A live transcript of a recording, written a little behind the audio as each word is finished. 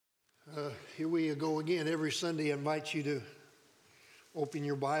Here we go again. Every Sunday I invite you to open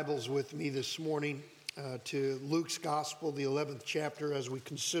your Bibles with me this morning to Luke's Gospel, the 11th chapter, as we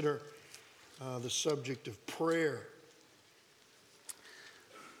consider the subject of prayer.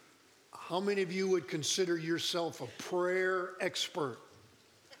 How many of you would consider yourself a prayer expert?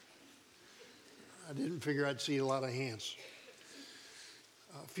 I didn't figure I'd see a lot of hands.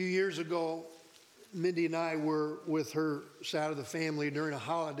 A few years ago, Mindy and I were with her side of the family during a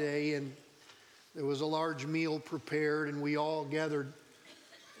holiday, and there was a large meal prepared, and we all gathered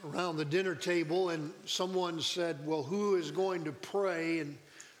around the dinner table, and someone said, well, who is going to pray and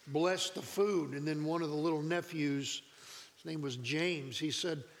bless the food? And then one of the little nephews, his name was James, he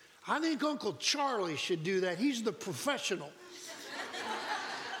said, I think Uncle Charlie should do that. He's the professional.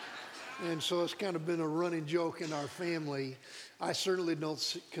 And so it's kind of been a running joke in our family. I certainly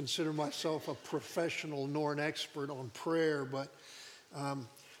don't consider myself a professional nor an expert on prayer, but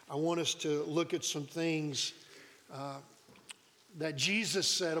I want us to look at some things that Jesus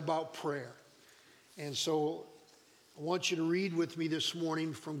said about prayer. And so I want you to read with me this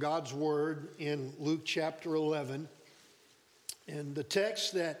morning from God's Word in Luke chapter 11. And the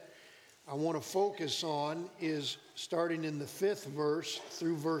text that I want to focus on is starting in the 5th verse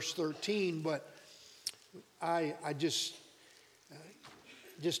through verse 13, but I just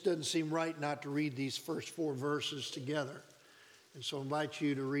doesn't seem right not to read these first 4 verses together. And so I invite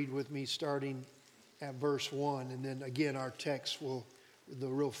you to read with me starting at verse 1, and then again our text the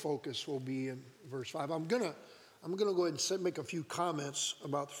real focus will be in verse 5. I'm gonna go ahead and make a few comments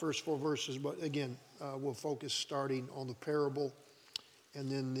about the first 4 verses, but again we'll focus starting on the parable and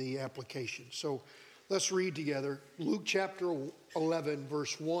then the application. So let's read together Luke chapter 11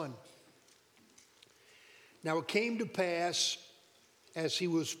 verse 1. Now it came to pass, as he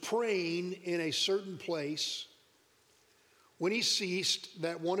was praying in a certain place, when he ceased,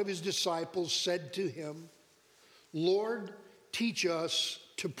 that one of his disciples said to him, Lord, teach us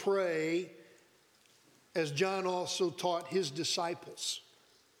to pray, as John also taught his disciples.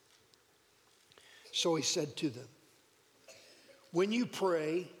 So he said to them, when you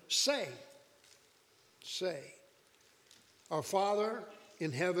pray, say, Our Father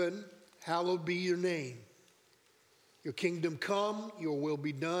in heaven, hallowed be your name. Your kingdom come, your will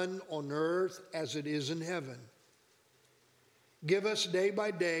be done on earth as it is in heaven. Give us day by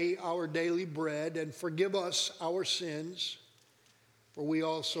day our daily bread, and forgive us our sins, for we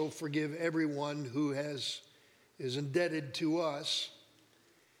also forgive everyone who is indebted to us.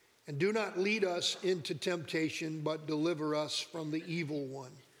 And do not lead us into temptation, but deliver us from the evil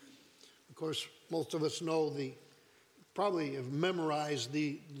one. Of course, most of us know probably have memorized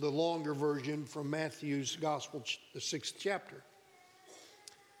the longer version from Matthew's Gospel, the 6th chapter.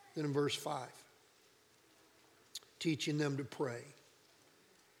 Then in verse 5, teaching them to pray.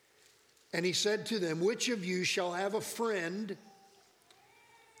 And he said to them, which of you shall have a friend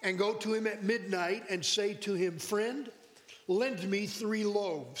and go to him at midnight and say to him, friend, lend me 3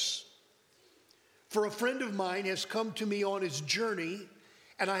 loaves. For a friend of mine has come to me on his journey,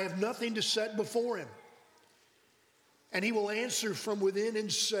 and I have nothing to set before him. And he will answer from within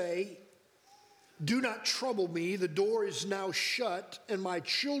and say, do not trouble me, the door is now shut, and my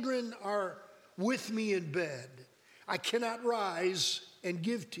children are with me in bed. I cannot rise and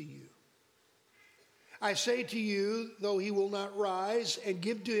give to you. I say to you, though he will not rise and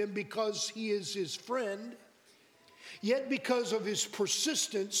give to him because he is his friend, yet because of his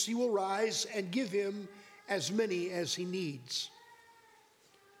persistence, he will rise and give him as many as he needs.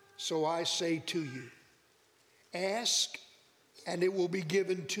 So I say to you, ask and it will be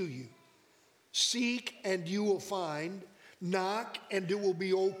given to you. Seek and you will find. Knock and it will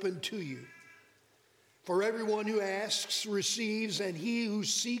be open to you. For everyone who asks receives, and he who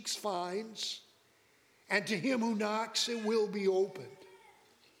seeks finds, and to him who knocks it will be opened.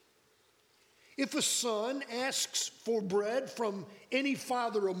 If a son asks for bread from any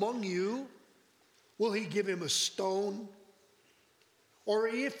father among you, will he give him a stone? Or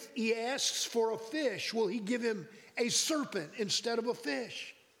if he asks for a fish, will he give him a serpent instead of a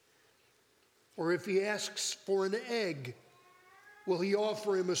fish? Or if he asks for an egg, will he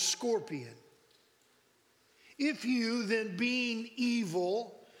offer him a scorpion? If you, then being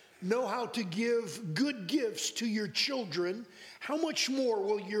evil, know how to give good gifts to your children, how much more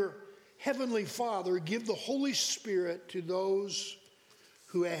will your Heavenly Father give the Holy Spirit to those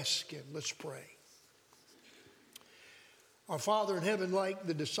who ask him? Let's pray. Our Father in heaven, like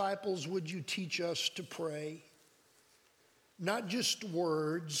the disciples, would you teach us to pray? Not just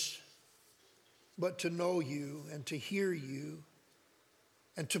words, but to know you and to hear you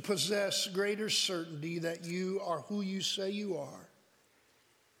and to possess greater certainty that you are who you say you are.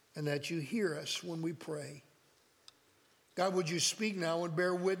 and that you hear us when we pray. God, would you speak now and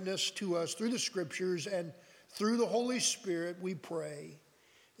bear witness to us through the scriptures and through the Holy Spirit, we pray.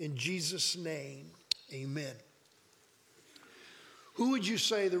 In Jesus' name, amen. Who would you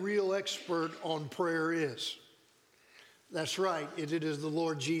say the real expert on prayer is? That's right, it is the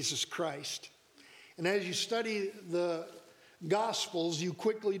Lord Jesus Christ. And as you study the Gospels, you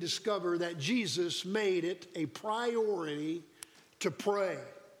quickly discover that Jesus made it a priority to pray.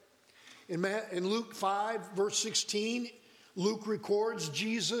 In Luke 5, verse 16, Luke records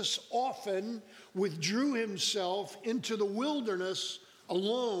Jesus often withdrew himself into the wilderness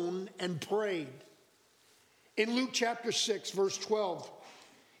alone and prayed. In Luke chapter 6, verse 12,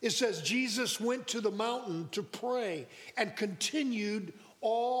 it says, Jesus went to the mountain to pray and continued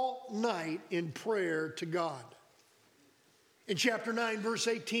all night in prayer to God. In chapter 9, verse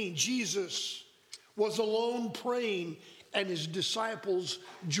 18, Jesus was alone praying and his disciples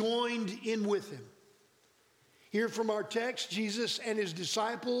joined in with him. Here from our text, Jesus and his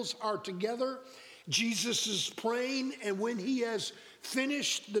disciples are together. Jesus is praying, and when he has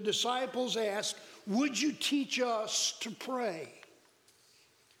finished, the disciples ask, would you teach us to pray?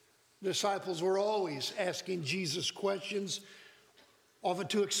 The disciples were always asking Jesus questions, often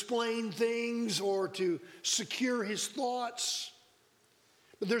to explain things or to secure his thoughts.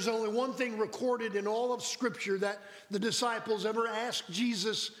 But there's only one thing recorded in all of Scripture that the disciples ever asked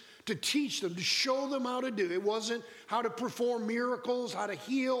Jesus to teach them, to show them how to do. It wasn't how to perform miracles, how to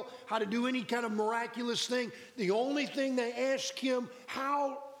heal, how to do any kind of miraculous thing. The only thing they asked him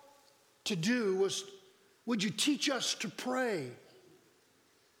how to do was, would you teach us to pray?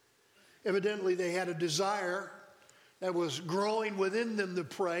 Evidently, they had a desire that was growing within them to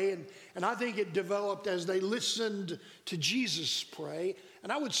pray, and I think it developed as they listened to Jesus pray.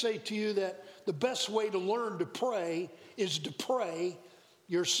 And I would say to you that the best way to learn to pray is to pray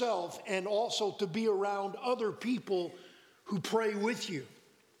yourself and also to be around other people who pray with you.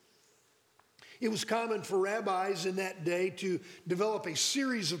 It was common for rabbis in that day to develop a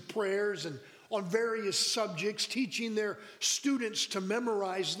series of prayers and on various subjects, teaching their students to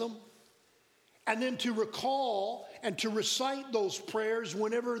memorize them, and then to recall and to recite those prayers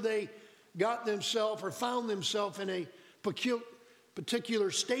whenever they got themselves or found themselves in a particular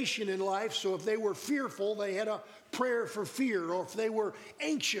station in life. So if they were fearful, they had a prayer for fear. Or if they were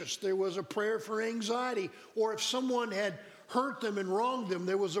anxious, there was a prayer for anxiety. Or if someone had hurt them and wronged them,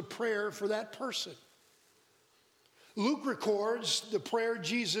 there was a prayer for that person. Luke records the prayer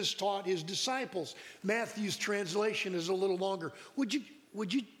Jesus taught his disciples. Matthew's translation is a little longer. Would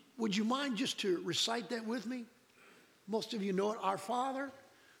you mind just to recite that with me? Most of you know it. Our Father,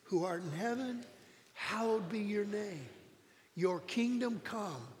 who art in heaven, hallowed be your name. Your kingdom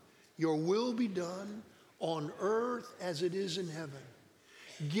come, your will be done on earth as it is in heaven.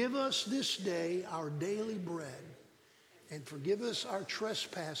 Give us this day our daily bread, and forgive us our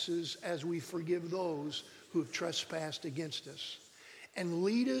trespasses as we forgive those who have trespassed against us. And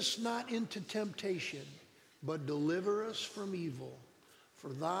lead us not into temptation, but deliver us from evil. For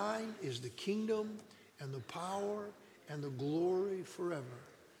thine is the kingdom and the power and the glory forever.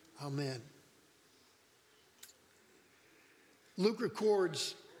 Amen. Luke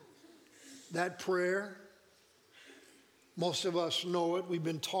records that prayer. Most of us know it. We've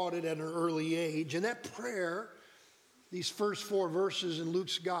been taught it at an early age. And that prayer, these first 4 verses in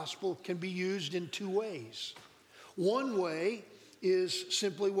Luke's gospel, can be used in 2 ways. One way is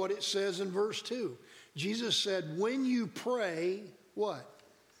simply what it says in verse 2. Jesus said, when you pray, what?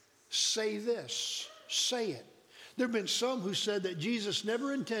 Say this. Say it. There have been some who said that Jesus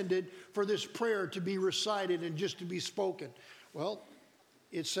never intended for this prayer to be recited and just to be spoken. Well,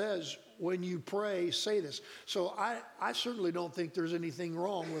 it says, when you pray, say this. So I certainly don't think there's anything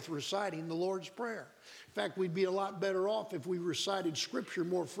wrong with reciting the Lord's Prayer. In fact, we'd be a lot better off if we recited Scripture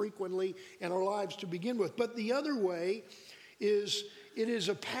more frequently in our lives to begin with. But the other way is it is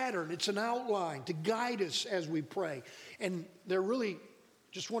a pattern. It's an outline to guide us as we pray. And they're really,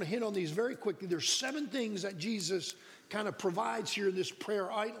 just want to hit on these very quickly. There's 7 things that Jesus kind of provides here in this prayer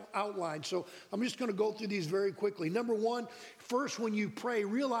outline. So I'm just going to go through these very quickly. Number 1, first, when you pray,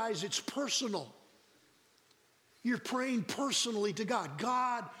 realize it's personal. You're praying personally to God.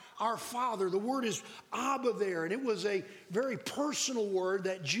 God, our Father. The word is Abba there, and it was a very personal word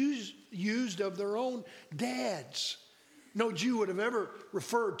that Jews used of their own dads. No Jew would have ever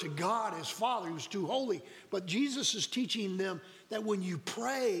referred to God as Father. He was too holy. But Jesus is teaching them that when you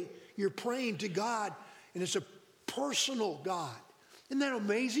pray, you're praying to God, and it's a personal God. Isn't that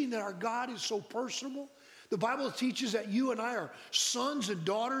amazing that our God is so personable? The Bible teaches that you and I are sons and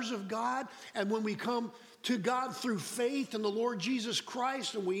daughters of God. And when we come to God through faith in the Lord Jesus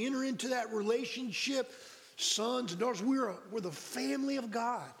Christ and we enter into that relationship, sons and daughters, we're the family of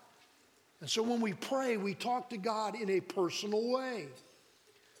God. And so when we pray, we talk to God in a personal way.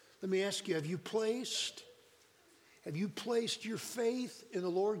 Let me ask you, have you placed your faith in the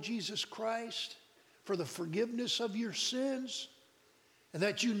Lord Jesus Christ for the forgiveness of your sins? And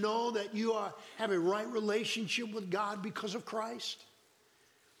that you know that you have a right relationship with God because of Christ?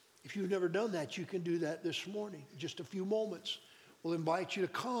 If you've never done that, you can do that this morning. In just a few moments, we'll invite you to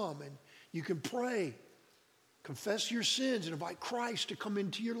come and you can pray, confess your sins, and invite Christ to come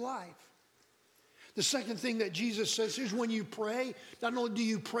into your life. The second thing that Jesus says is when you pray, not only do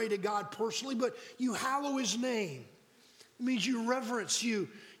you pray to God personally, but you hallow his name. It means you reverence, you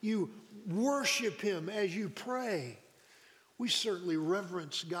worship him as you pray. We certainly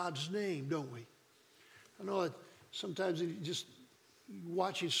reverence God's name, don't we? I know that sometimes just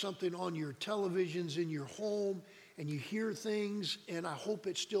watching something on your televisions in your home and you hear things, and I hope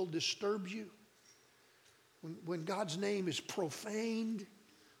it still disturbs you. When God's name is profaned,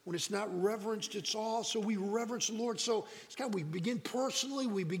 when it's not reverenced, it's all. So we reverence the Lord. So it's kind of, we begin personally.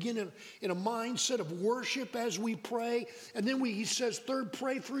 We begin in a mindset of worship as we pray. And then he says, third,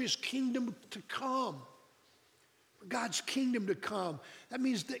 pray for his kingdom to come. For God's kingdom to come. That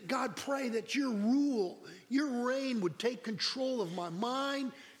means that God, pray that your rule, your reign would take control of my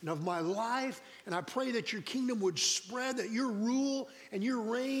mind and of my life. And I pray that your kingdom would spread, that your rule and your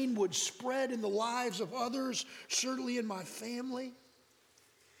reign would spread in the lives of others, certainly in my family.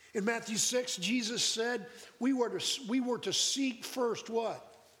 In Matthew 6, Jesus said we were to seek first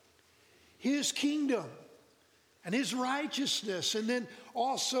what? His kingdom and his righteousness. And then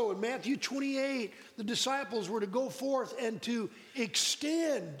also in Matthew 28, the disciples were to go forth and to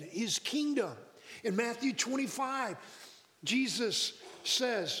extend his kingdom. In Matthew 25, Jesus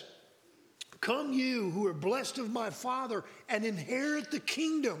says, come you who are blessed of my Father and inherit the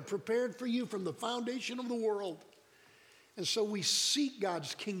kingdom prepared for you from the foundation of the world. And so we seek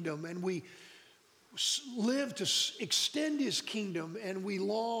God's kingdom and we live to extend his kingdom, and we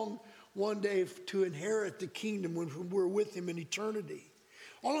long one day to inherit the kingdom when we're with him in eternity.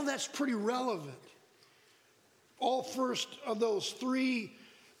 All of that's pretty relevant. All first of those three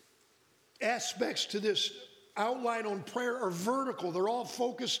aspects to this outline on prayer are vertical. They're all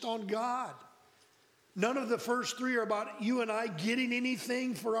focused on God. None of the first three are about you and I getting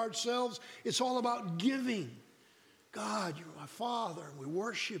anything for ourselves. It's all about giving. God, you're my Father, and we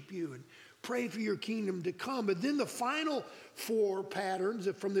worship you and pray for your kingdom to come. But then the final four patterns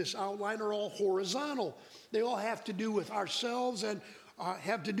from this outline are all horizontal. They all have to do with ourselves and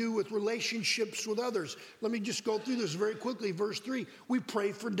have to do with relationships with others. Let me just go through this very quickly. Verse 3, we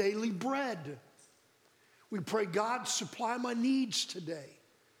pray for daily bread. We pray, God, supply my needs today.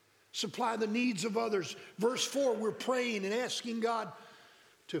 Supply the needs of others. Verse 4, we're praying and asking God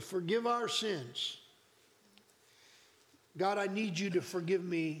to forgive our sins. God, I need you to forgive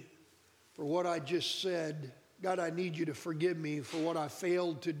me for what I just said. God, I need you to forgive me for what I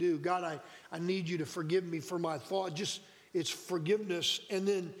failed to do. God, I need you to forgive me for my thought. It's forgiveness. And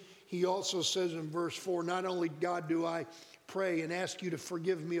then he also says in verse 4, not only, God, do I pray and ask you to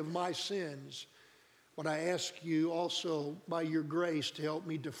forgive me of my sins, but I ask you also by your grace to help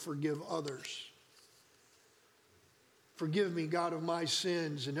me to forgive others. Forgive me, God, of my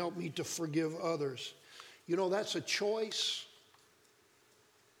sins, and help me to forgive others. You know, that's a choice.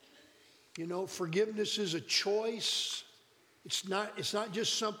 You know, forgiveness is a choice. It's not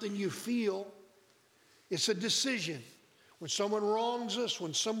just something you feel. It's a decision. When someone wrongs us,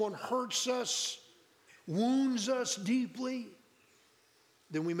 when someone hurts us, wounds us deeply,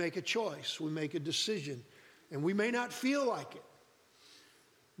 then we make a choice. We make a decision. And we may not feel like it,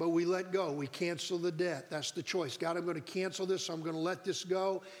 but we let go. We cancel the debt. That's the choice. God, I'm going to cancel this. I'm going to let this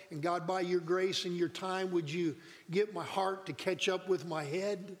go. And God, by your grace and your time, would you get my heart to catch up with my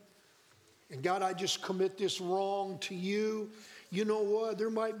head? And God, I just commit this wrong to you. You know what? There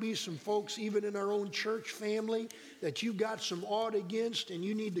might be some folks, even in our own church family, that you got some ought against, and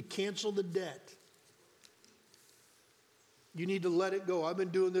you need to cancel the debt. You need to let it go. I've been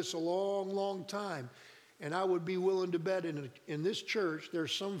doing this a long, long time. And I would be willing to bet in this church,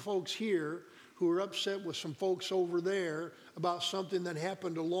 there's some folks here who are upset with some folks over there about something that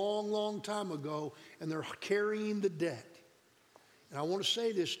happened a long, long time ago, and they're carrying the debt. And I want to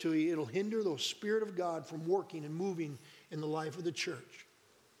say this to you, it'll hinder the Spirit of God from working and moving in the life of the church.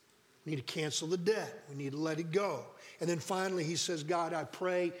 We need to cancel the debt. We need to let it go. And then finally he says, God, I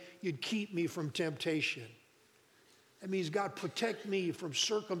pray you'd keep me from temptation. That means, God, protect me from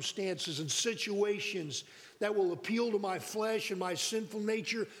circumstances and situations that will appeal to my flesh and my sinful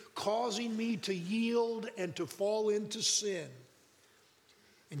nature, causing me to yield and to fall into sin.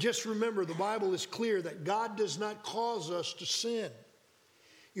 And just remember, the Bible is clear that God does not cause us to sin.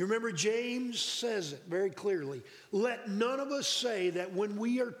 You remember James says it very clearly. Let none of us say that when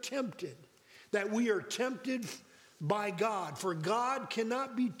we are tempted, that we are tempted by God. For God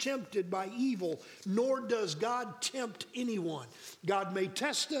cannot be tempted by evil, nor does God tempt anyone. God may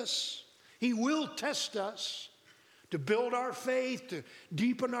test us. He will test us to build our faith, to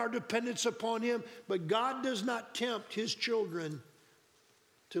deepen our dependence upon Him. But God does not tempt His children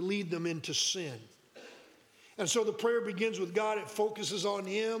to lead them into sin. And so the prayer begins with God. It focuses on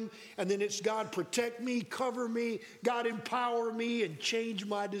Him. And then it's, God, protect me, cover me. God, empower me and change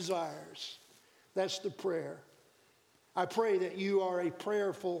my desires. That's the prayer. I pray that you are a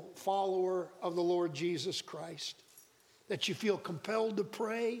prayerful follower of the Lord Jesus Christ, that you feel compelled to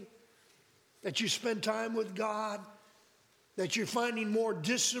pray, that you spend time with God, that you're finding more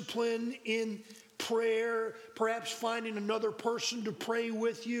discipline in prayer, perhaps finding another person to pray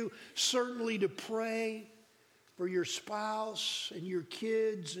with you, certainly to pray for your spouse and your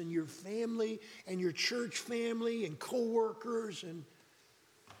kids and your family and your church family and co-workers and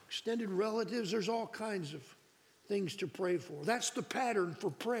extended relatives. There's all kinds of things to pray for. That's the pattern for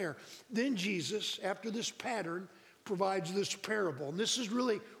prayer. Then Jesus, after this pattern, provides this parable. And this is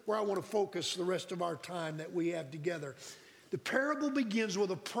really where I want to focus the rest of our time that we have together. The parable begins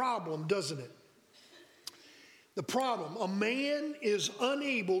with a problem, doesn't it? The problem, a man is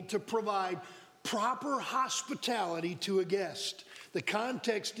unable to provide proper hospitality to a guest. The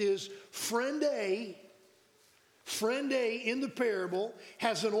context is friend A in the parable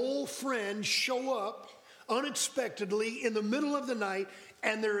has an old friend show up unexpectedly in the middle of the night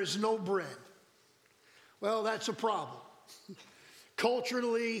and there is no bread. Well, that's a problem.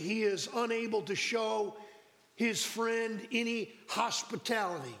 Culturally, he is unable to show his friend any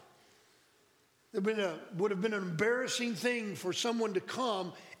hospitality. It would have been an embarrassing thing for someone to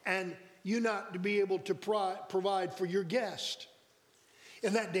come and you not to be able to provide for your guest.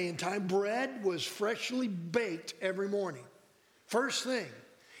 In that day and time, bread was freshly baked every morning. First thing.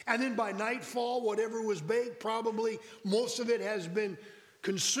 And then by nightfall, whatever was baked, probably most of it has been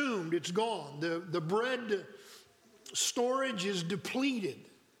consumed. It's gone. The bread storage is depleted.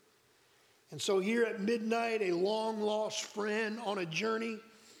 And so here at midnight, a long-lost friend on a journey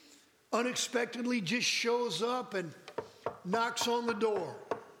unexpectedly just shows up and knocks on the door.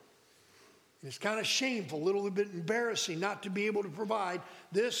 And it's kind of shameful, a little bit embarrassing not to be able to provide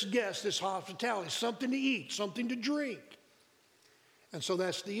this guest, this hospitality, something to eat, something to drink. And so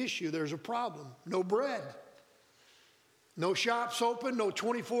that's the issue. There's a problem. No bread. No shops open, no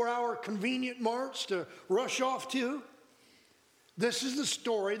 24-hour convenient marts to rush off to. This is the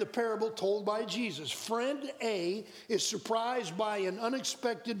story, the parable told by Jesus. Friend A is surprised by an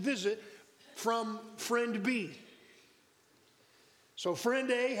unexpected visit from friend B. So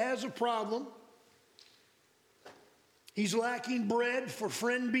friend A has a problem. He's lacking bread for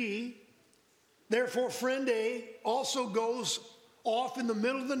friend B. Therefore, friend A also goes off in the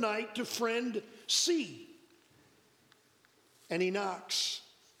middle of the night to friend C. And he knocks.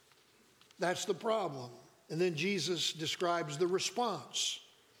 That's the problem. And then Jesus describes the response.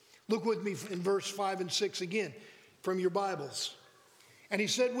 Look with me in verse 5 and 6 again from your Bibles. And he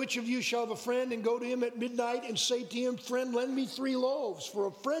said, which of you shall have a friend and go to him at midnight and say to him, friend, lend me 3 loaves, for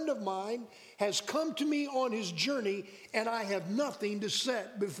a friend of mine has come to me on his journey, and I have nothing to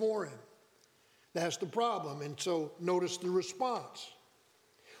set before him. That's the problem. And so notice the response.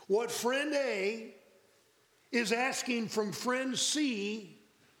 What friend A is asking from friend C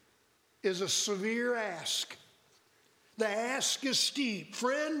is a severe ask. The ask is steep.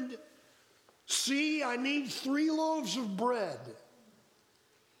 Friend C, I need 3 loaves of bread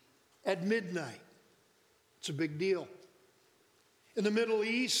at midnight. It's a big deal. In the Middle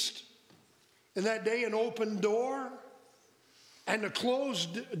East, in that day, an open door and a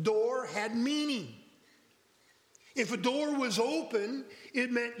closed door had meaning. If a door was open,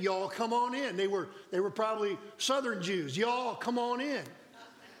 it meant y'all come on in. They were probably Southern Jews. Y'all come on in.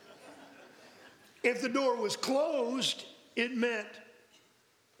 If the door was closed, it meant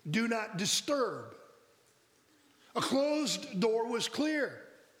do not disturb. A closed door was clear.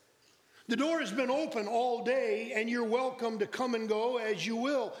 The door has been open all day, and you're welcome to come and go as you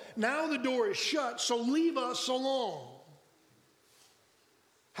will. Now the door is shut, so leave us alone.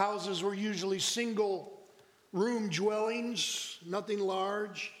 Houses were usually single-room dwellings, nothing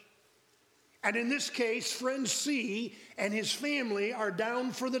large. And in this case, friend C and his family are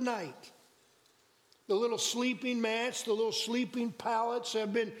down for the night. The little sleeping mats, the little sleeping pallets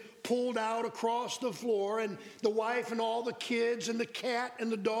have been pulled out across the floor, and the wife and all the kids and the cat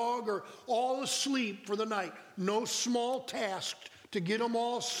and the dog are all asleep for the night. No small task to get them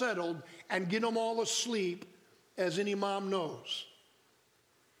all settled and get them all asleep, as any mom knows.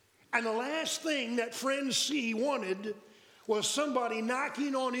 And the last thing that friend C wanted was somebody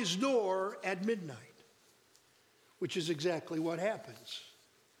knocking on his door at midnight, which is exactly what happens.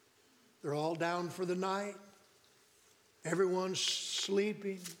 They're all down for the night. Everyone's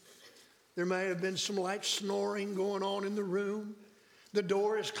sleeping. There may have been some light snoring going on in the room. The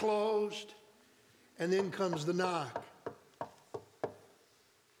door is closed. And then comes the knock.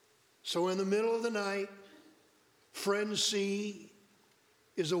 So in the middle of the night, friend C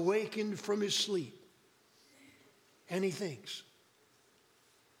is awakened from his sleep. And he thinks,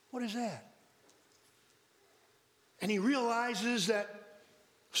 what is that? And he realizes that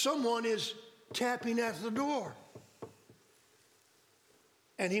someone is tapping at the door.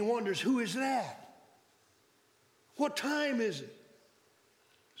 And he wonders, who is that? What time is it?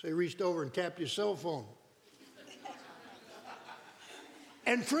 So he reached over and tapped his cell phone.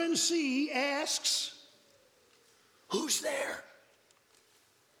 And friend C asks, who's there?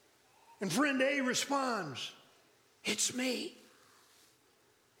 And friend A responds, it's me.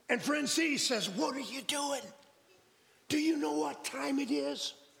 And friend C says, what are you doing? Do you know what time it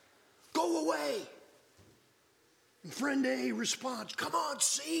is? Go away. And friend A responds, come on,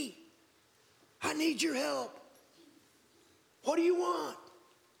 C. I need your help. What do you want?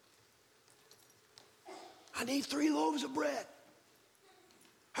 I need 3 loaves of bread.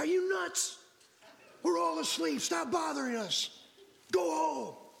 Are you nuts? We're all asleep. Stop bothering us. Go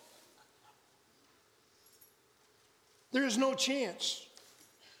home. There is no chance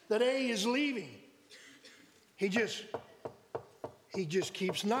that A is leaving. He just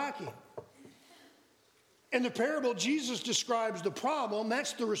keeps knocking. In the parable, Jesus describes the problem,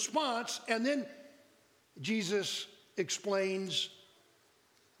 that's the response, and then Jesus explains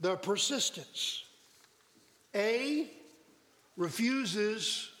the persistence. A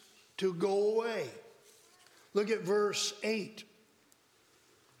refuses to go away. Look at verse 8.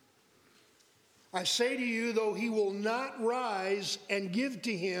 I say to you, though he will not rise and give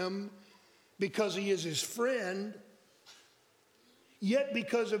to him because he is his friend, yet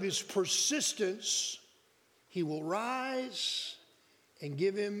because of his persistence, he will rise and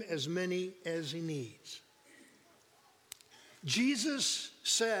give him as many as he needs. Jesus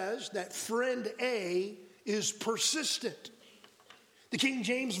says that friend A is persistent. The King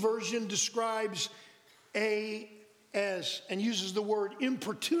James Version describes A as, and uses the word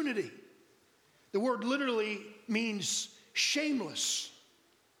importunity. The word literally means shameless.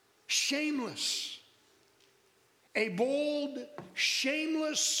 Shameless. A bold,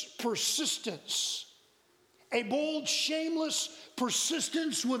 shameless persistence. A bold, shameless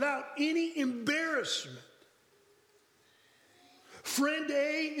persistence without any embarrassment. Friend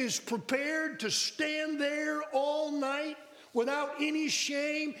A is prepared to stand there all night without any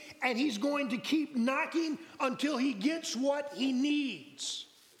shame, and he's going to keep knocking until he gets what he needs.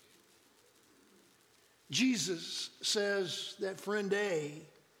 Jesus says that friend A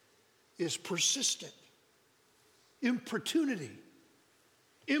is persistent. Importunity.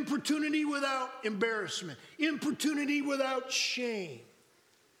 Importunity without embarrassment. Importunity without shame.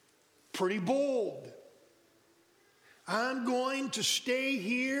 Pretty bold. I'm going to stay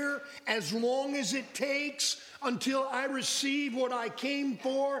here as long as it takes until I receive what I came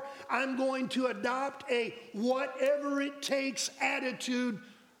for. I'm going to adopt a whatever it takes attitude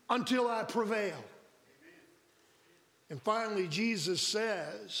until I prevail. And finally, Jesus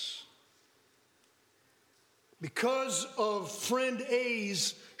says, because of friend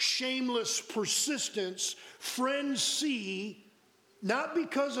A's shameless persistence, friend C, not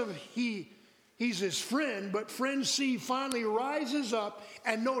because of he's his friend, but friend C finally rises up,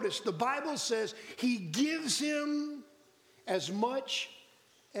 and notice the Bible says he gives him as much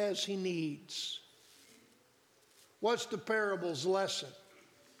as he needs. What's the parable's lesson?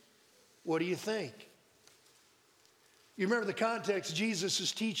 What do you think? You remember the context, Jesus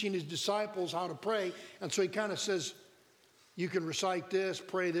is teaching his disciples how to pray, and so he kind of says, you can recite this,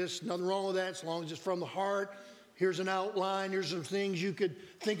 pray this, nothing wrong with that as long as it's from the heart. Here's an outline, here's some things you could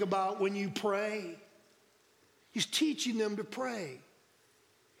think about when you pray. He's teaching them to pray.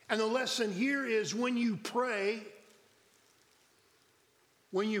 And the lesson here is when you pray,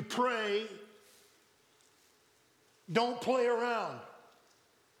 don't play around.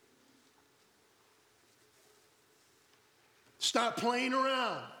 Stop playing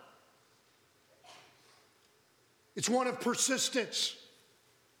around. It's one of persistence.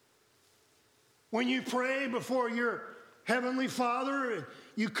 When you pray before your Heavenly Father, and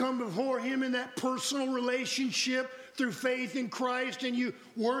you come before Him in that personal relationship through faith in Christ, and you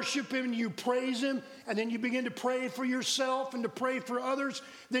worship Him and you praise Him, and then you begin to pray for yourself and to pray for others,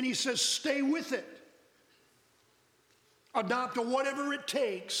 then He says, stay with it. Adopt a whatever it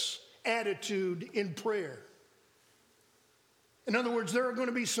takes attitude in prayer. In other words, there are going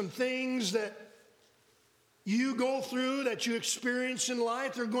to be some things that you go through, that you experience in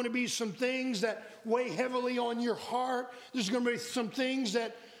life. There are going to be some things that weigh heavily on your heart. There's going to be some things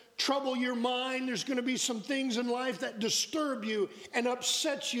that trouble your mind. There's going to be some things in life that disturb you and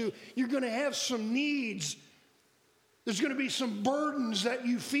upset you. You're going to have some needs. There's going to be some burdens that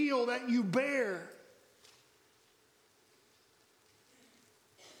you feel that you bear.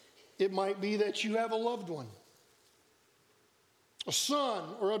 It might be that you have a loved one, a son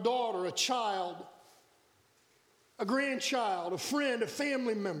or a daughter, a child, a grandchild, a friend, a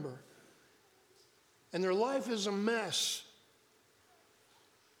family member, and their life is a mess.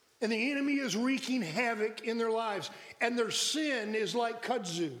 And the enemy is wreaking havoc in their lives, and their sin is like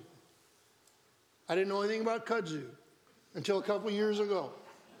kudzu. I didn't know anything about kudzu until a couple years ago.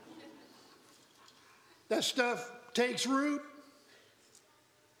 That stuff takes root,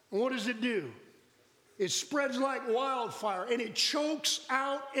 and what does it do? It spreads like wildfire, and it chokes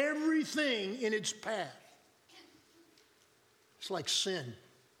out everything in its path. It's like sin.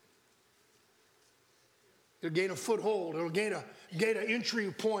 It'll gain a foothold. It'll gain an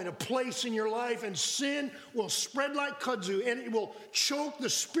entry point, a place in your life, and sin will spread like kudzu, and it will choke the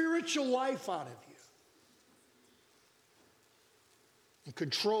spiritual life out of you and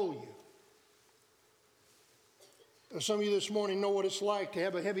control you. Some of you this morning know what it's like to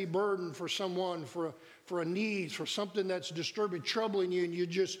have a heavy burden for someone, for a need, for something that's disturbing, troubling you, and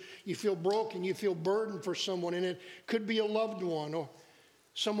you feel broken, you feel burdened for someone, and it could be a loved one or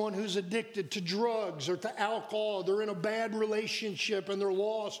someone who's addicted to drugs or to alcohol. They're in a bad relationship and they're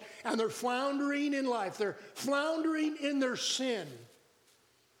lost and they're floundering in life. They're floundering in their sin.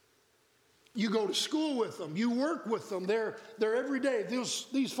 You go to school with them. You work with them. They're every day.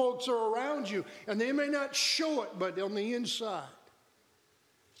 These folks are around you, and they may not show it, but on the inside,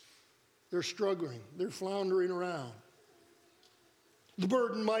 they're struggling. They're floundering around. The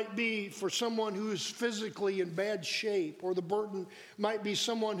burden might be for someone who's physically in bad shape, or the burden might be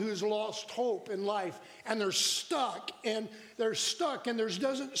someone who's lost hope in life, and they're stuck, and there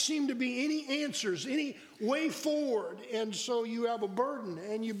doesn't seem to be any answers, any way forward, and so you have a burden,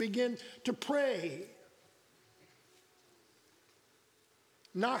 and you begin to pray,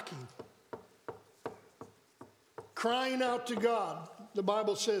 knocking, crying out to God. The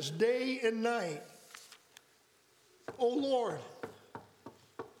Bible says day and night, "Oh Lord,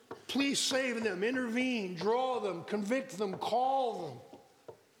 please save them, intervene, draw them, convict them, call them.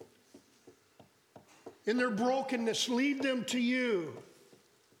 In their brokenness, lead them to you."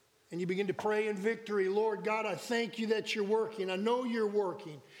 And you begin to pray in victory. Lord God, I thank you that you're working. I know you're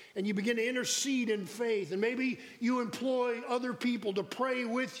working. And you begin to intercede in faith. And maybe you employ other people to pray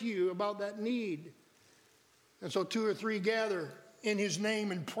with you about that need. And so 2 or 3 gather in his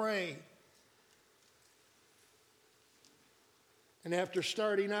name and pray. And after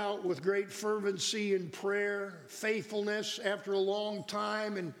starting out with great fervency in prayer, faithfulness, after a long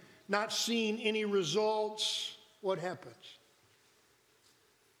time and not seeing any results, what happens?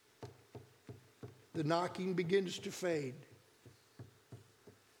 The knocking begins to fade.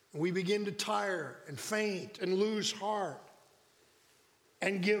 We begin to tire and faint and lose heart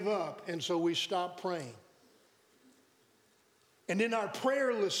and give up, and so we stop praying. And in our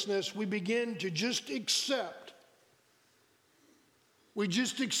prayerlessness, we begin to just accept. We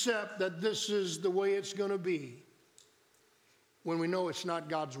just accept that this is the way it's going to be when we know it's not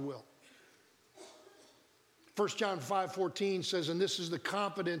God's will. 1 John 5:14 says, and this is the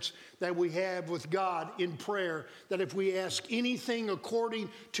confidence that we have with God in prayer, that if we ask anything according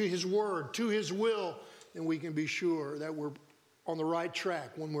to his word, to his will, then we can be sure that we're on the right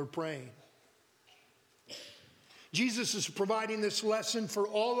track when we're praying. Jesus is providing this lesson for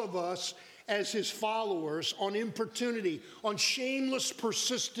all of us as his followers on importunity, on shameless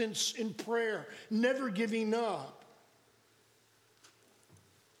persistence in prayer, never giving up.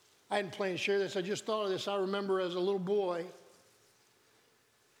 I hadn't planned to share this. I just thought of this. I remember as a little boy,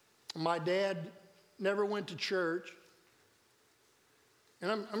 my dad never went to church. And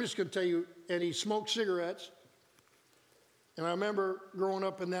I'm just going to tell you, and he smoked cigarettes. And I remember growing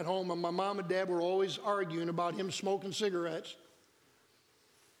up in that home, and my mom and dad were always arguing about him smoking cigarettes.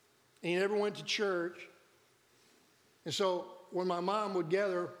 And he never went to church. And so when my mom would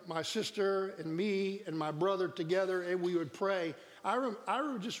gather my sister and me and my brother together and we would pray,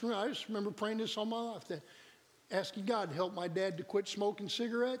 I just remember praying this all my life, that asking God to help my dad to quit smoking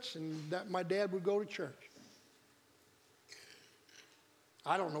cigarettes and that my dad would go to church.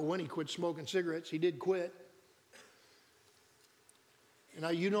 I don't know when he quit smoking cigarettes. He did quit.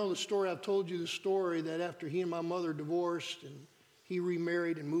 And you know the story. I've told you the story that after he and my mother divorced and he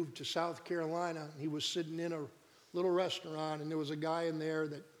remarried and moved to South Carolina, he was sitting in a little restaurant and there was a guy in there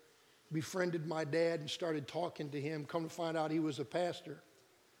that befriended my dad and started talking to him. Come to find out he was a pastor.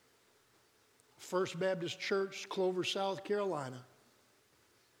 First Baptist Church, Clover, South Carolina.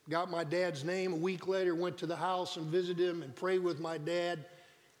 Got my dad's name. A week later, went to the house and visited him and prayed with my dad.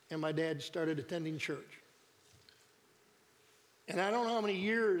 And my dad started attending church. And I don't know how many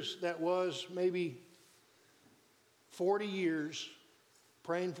years that was, maybe 40 years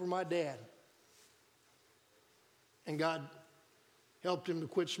praying for my dad. And God helped him to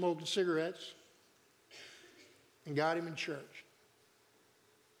quit smoking cigarettes and got him in church.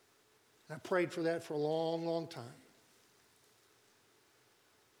 And I prayed for that for a long, long time.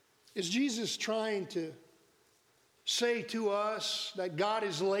 Is Jesus trying to say to us that God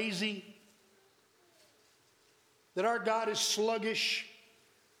is lazy? That our God is sluggish?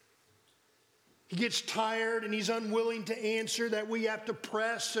 He gets tired and he's unwilling to answer, that we have to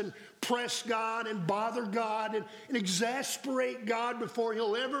press God and bother God and exasperate God before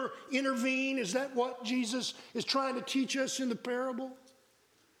he'll ever intervene? Is that what Jesus is trying to teach us in the parable?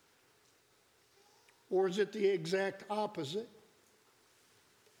 Or is it the exact opposite?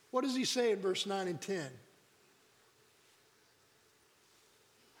 What does he say in verse 9 and 10?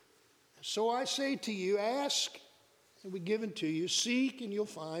 So I say to you, ask and will be given to you, seek and you'll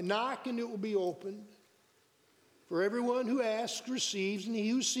find, knock and it will be opened. For everyone who asks receives, and he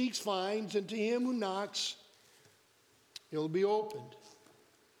who seeks finds, and to him who knocks it will be opened.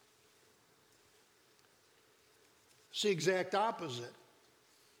 It's the exact opposite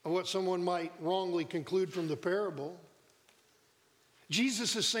of what someone might wrongly conclude from the parable.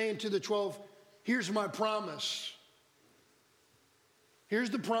 Jesus is saying to the 12, here's my promise. Here's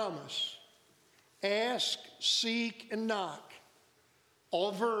the promise. Ask, seek, and knock.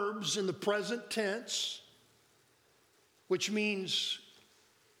 All verbs in the present tense, which means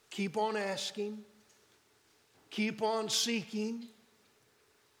keep on asking, keep on seeking,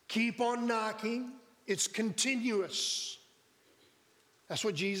 keep on knocking. It's continuous. That's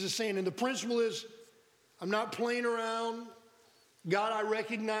what Jesus is saying. And the principle is, I'm not playing around. God, I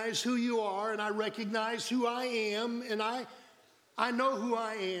recognize who you are, and I recognize who I am, and I know who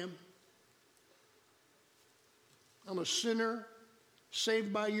I am. I'm a sinner,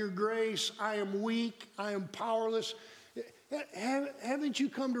 saved by your grace. I am weak. I am powerless. Haven't you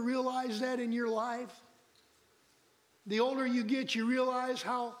come to realize that in your life? The older you get, you realize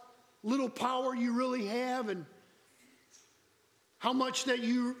how little power you really have and how much that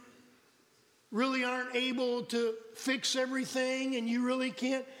you really aren't able to fix everything, and you really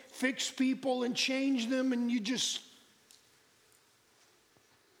can't fix people and change them, and you just,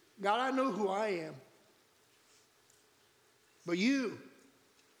 God, I know who I am. But you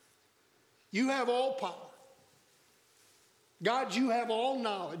have all power. God, you have all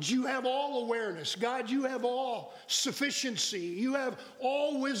knowledge. You have all awareness. God, you have all sufficiency. You have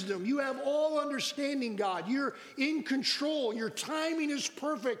all wisdom. You have all understanding, God. You're in control. Your timing is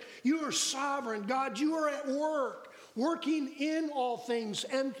perfect. You are sovereign. God, you are at work, working in all things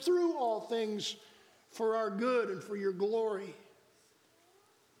and through all things for our good and for your glory.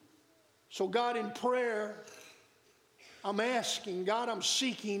 So, God, in prayer, I'm asking, God, I'm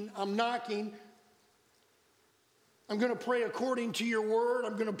seeking, I'm knocking. I'm going to pray according to your word.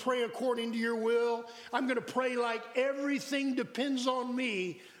 I'm going to pray according to your will. I'm going to pray like everything depends on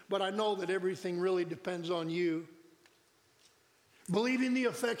me, but I know that everything really depends on you. Believing the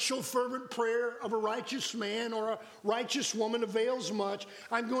effectual, fervent prayer of a righteous man or a righteous woman avails much.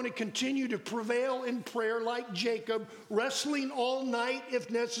 I'm going to continue to prevail in prayer like Jacob, wrestling all night if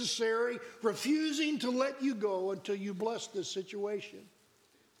necessary, refusing to let you go until you bless this situation.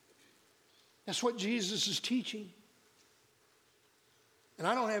 That's what Jesus is teaching. And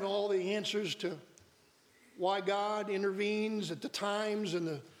I don't have all the answers to why God intervenes at the times and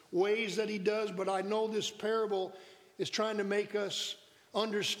the ways that he does, but I know this parable is trying to make us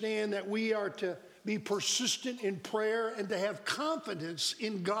understand that we are to be persistent in prayer and to have confidence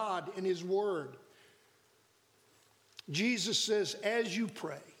in God and his word. Jesus says, as you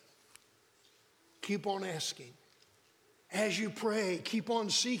pray, keep on asking. As you pray, keep on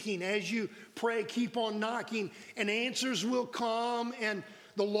seeking. As you pray, keep on knocking, and answers will come, and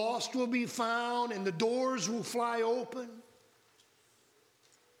the lost will be found, and the doors will fly open.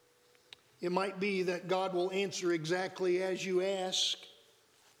 It might be that God will answer exactly as you ask.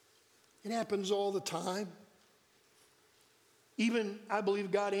 It happens all the time. Even, I believe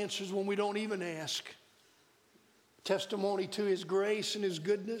God answers when we don't even ask. Testimony to His grace and His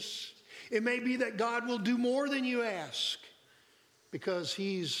goodness. It may be that God will do more than you ask because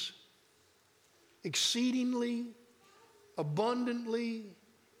He's exceedingly, abundantly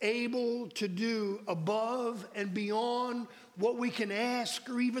able to do above and beyond what we can ask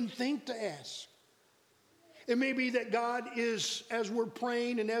or even think to ask. It may be that God is, as we're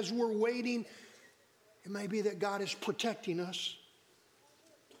praying and as we're waiting, it may be that God is protecting us,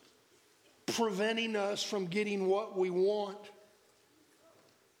 preventing us from getting what we want.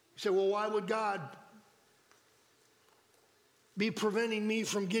 You say, well, why would God be preventing me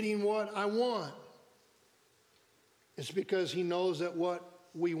from getting what I want? It's because He knows that what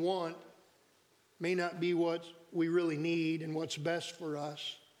we want may not be what we really need and what's best for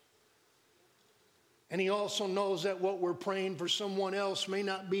us. And He also knows that what we're praying for someone else may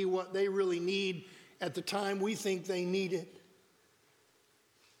not be what they really need at the time we think they need it.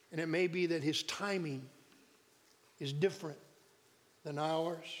 And it may be that His timing is different than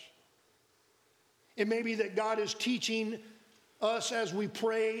ours. It may be that God is teaching us as we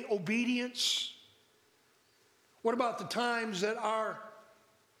pray obedience. What about the times that our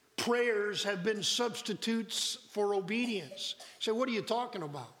prayers have been substitutes for obedience? So what are you talking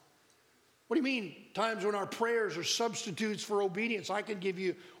about? What do you mean, times when our prayers are substitutes for obedience? I could give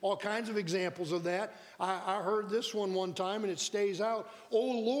you all kinds of examples of that. I heard this one time, and it stays out.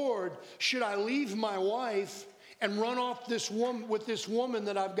 Oh, Lord, should I leave my wife and run off with this woman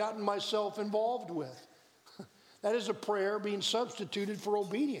that I've gotten myself involved with? That is a prayer being substituted for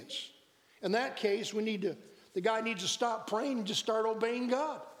obedience. In that case, the guy needs to stop praying and just start obeying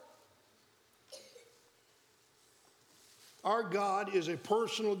God. Our God is a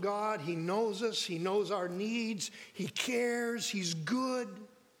personal God. He knows us. He knows our needs. He cares. He's good.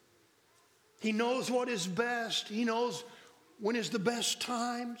 He knows what is best. He knows when is the best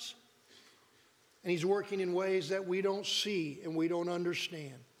times. And He's working in ways that we don't see and we don't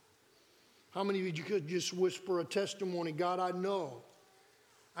understand. How many of you could just whisper a testimony? God, I know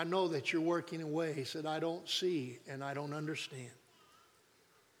that you're working in ways that I don't see and I don't understand.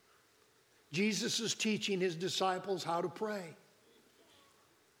 Jesus is teaching His disciples how to pray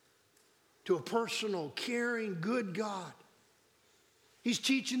to a personal, caring, good God. He's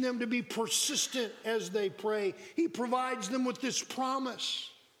teaching them to be persistent as they pray. He provides them with this promise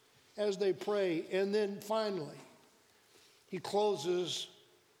as they pray. And then finally, He closes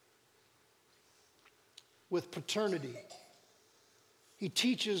with paternity. He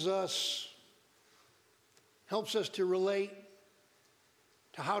teaches us, helps us to relate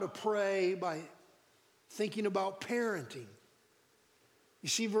to how to pray by thinking about parenting. You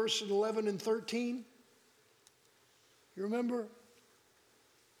see verses 11 and 13? You remember?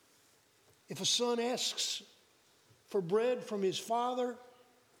 If a son asks for bread from his father,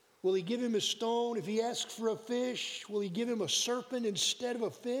 will he give him a stone? If he asks for a fish, will he give him a serpent instead of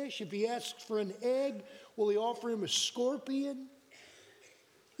a fish? If he asks for an egg, will he offer him a scorpion?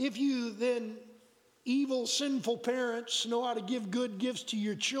 If you then, evil, sinful parents, know how to give good gifts to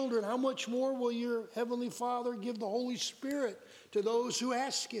your children, how much more will your heavenly Father give the Holy Spirit to those who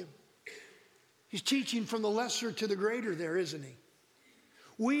ask Him? He's teaching from the lesser to the greater there, isn't He?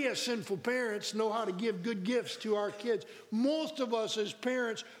 We as sinful parents know how to give good gifts to our kids. Most of us as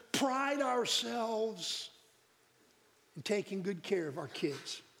parents pride ourselves in taking good care of our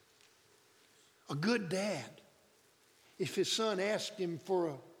kids. A good dad, if his son asked him for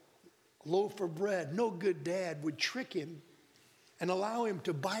a loaf of bread, no good dad would trick him and allow him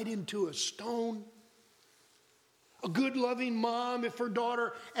to bite into a stone. A good loving mom, if her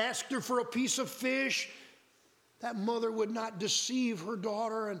daughter asked her for a piece of fish, that mother would not deceive her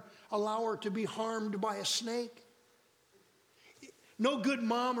daughter and allow her to be harmed by a snake. No good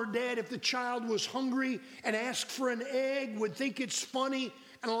mom or dad, if the child was hungry and asked for an egg, would think it's funny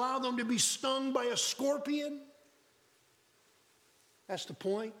and allow them to be stung by a scorpion. That's the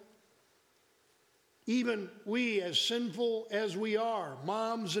point. Even we, as sinful as we are,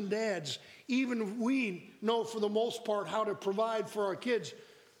 moms and dads, even we know for the most part how to provide for our kids.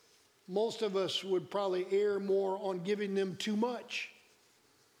 Most of us would probably err more on giving them too much.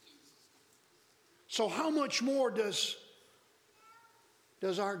 So how much more does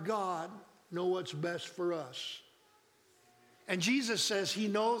our God know what's best for us? And Jesus says He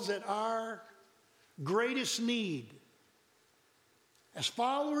knows that our greatest need, as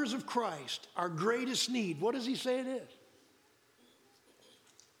followers of Christ, our greatest need, what does He say it is?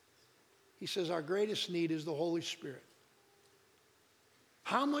 He says our greatest need is the Holy Spirit.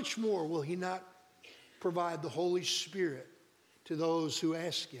 how much more will he not provide the Holy Spirit to those who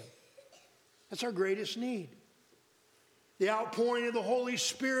ask him? That's our greatest need. The outpouring of the Holy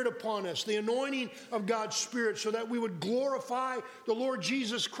Spirit upon us, the anointing of God's Spirit so that we would glorify the Lord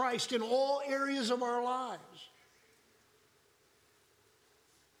Jesus Christ in all areas of our lives.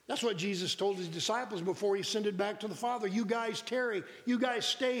 That's what Jesus told his disciples before he ascended back to the Father. You guys tarry. You guys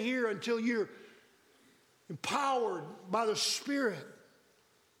stay here until you're empowered by the Spirit.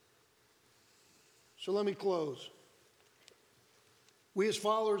 So let me close. We as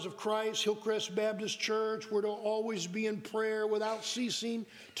followers of Christ, Hillcrest Baptist Church, we're to always be in prayer without ceasing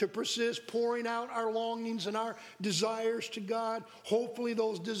to persist, pouring out our longings and our desires to God. Hopefully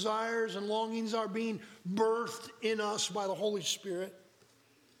those desires and longings are being birthed in us by the Holy Spirit.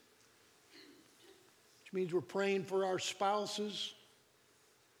 Which means we're praying for our spouses,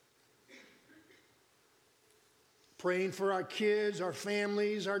 praying for our kids, our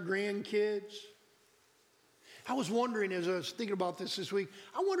families, our grandkids. I was wondering as I was thinking about this week,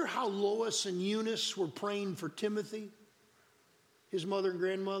 I wonder how Lois and Eunice were praying for Timothy, his mother and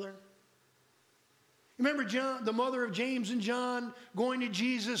grandmother. Remember the mother of James and John going to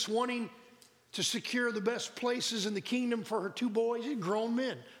Jesus wanting to secure the best places in the kingdom for her two boys? These grown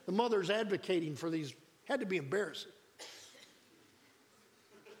men. The mother's advocating for these. Had to be embarrassing.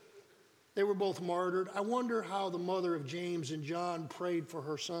 They were both martyred. I wonder how the mother of James and John prayed for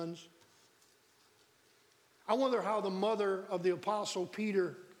her sons. I wonder how the mother of the Apostle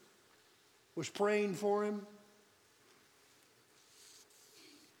Peter was praying for him.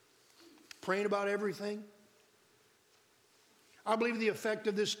 Praying about everything. I believe the effect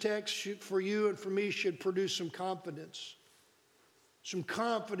of this text for you and for me should produce some confidence. Some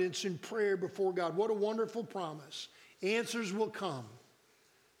confidence in prayer before God. What a wonderful promise. Answers will come.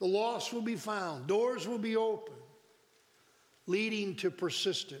 The lost will be found. Doors will be open, leading to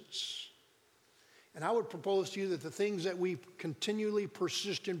persistence. And I would propose to you that the things that we continually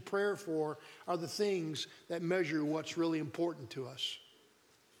persist in prayer for are the things that measure what's really important to us.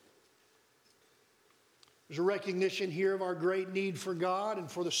 There's a recognition here of our great need for God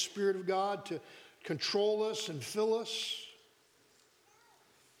and for the Spirit of God to control us and fill us.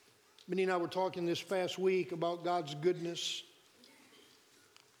 Minnie and I were talking this past week about God's goodness.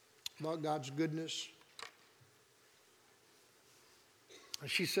 About God's goodness. And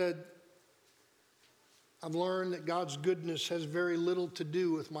she said, I've learned that God's goodness has very little to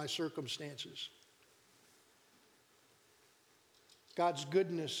do with my circumstances. God's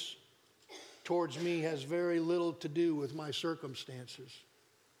goodness towards me has very little to do with my circumstances.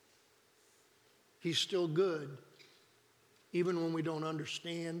 He's still good, even when we don't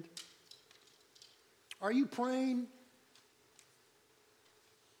understand. Are you praying?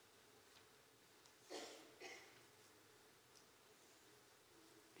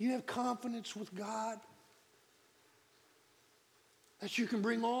 Do you have confidence with God that you can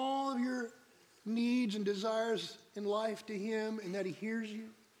bring all of your needs and desires in life to Him and that He hears you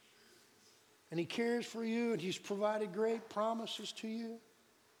and He cares for you and He's provided great promises to you?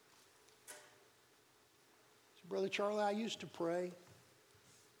 So, Brother Charlie, I used to pray.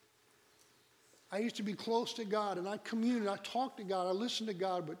 I used to be close to God and I communed, I talked to God, I listened to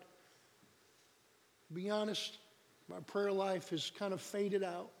God, but to be honest, my prayer life has kind of faded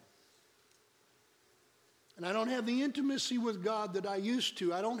out. And I don't have the intimacy with God that I used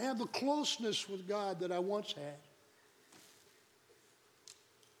to. I don't have the closeness with God that I once had.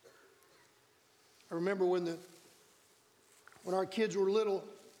 I remember when our kids were little,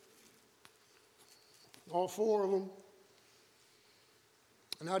 all four of them,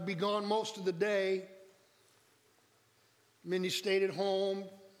 and I'd be gone most of the day. Minnie stayed at home.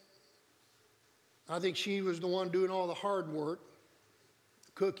 I think she was the one doing all the hard work,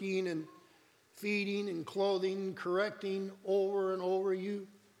 cooking and feeding and clothing, and correcting over and over. It's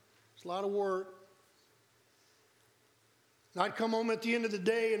a lot of work. And I'd come home at the end of the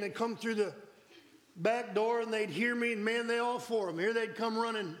day and they'd come through the back door and they'd hear me, and man, they all four of them, here they'd come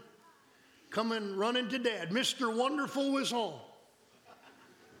running to Dad. Mr. Wonderful was home.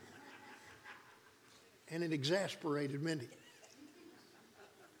 And it exasperated Mindy.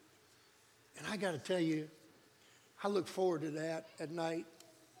 And I got to tell you, I look forward to that at night.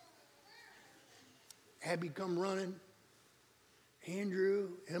 Abby come running. Andrew,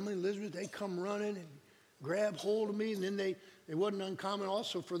 Emily, Elizabeth, they come running and grab hold of me. And then it wasn't uncommon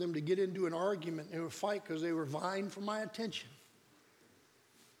also for them to get into an argument. They would fight because they were vying for my attention.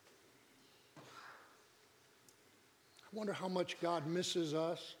 I wonder how much God misses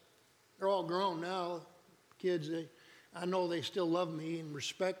us. They're all grown now. Kids, I know they still love me and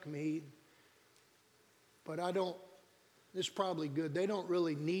respect me, but I don't This is probably good. They don't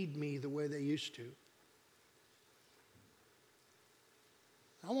really need me the way they used to.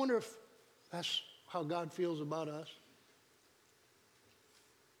 I wonder if that's how God feels about us.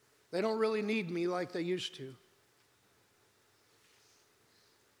 They don't really need me like they used to.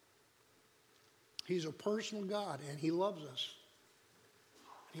 He's a personal God, and He loves us.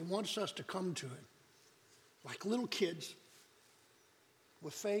 He wants us to come to Him like little kids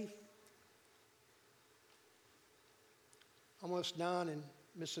with faith. I want Don and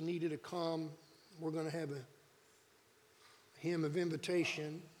Miss Anita to come. We're going to have a hymn of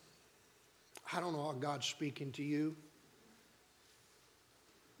invitation. I don't know how God's speaking to you,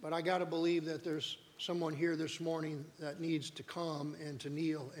 but I got to believe that there's someone here this morning that needs to come and to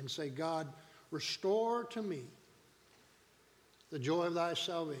kneel and say, God, restore to me the joy of thy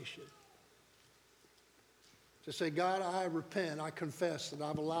salvation. To say, God, I repent, I confess that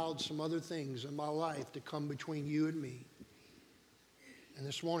I've allowed some other things in my life to come between you and me. And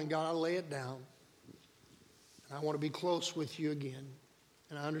this morning, God, I lay it down. And I want to be close with you again.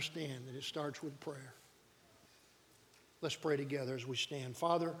 And I understand that it starts with prayer. Let's pray together as we stand.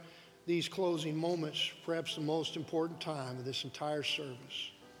 Father, these closing moments, perhaps the most important time of this entire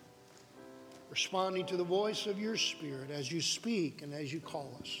service, responding to the voice of your Spirit as you speak and as you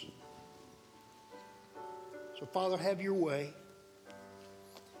call us. So, Father, have your way.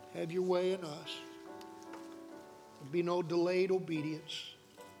 Have your way in us. There'll be no delayed obedience.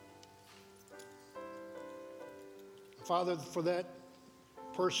 Father, for that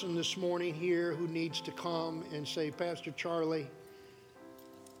person this morning here who needs to come and say, Pastor Charlie,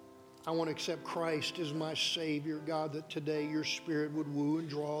 I want to accept Christ as my Savior. God, that today your Spirit would woo and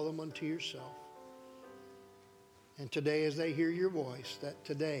draw them unto yourself. And today as they hear your voice, that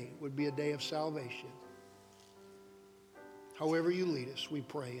today would be a day of salvation. However you lead us, we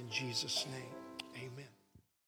pray in Jesus' name. Amen.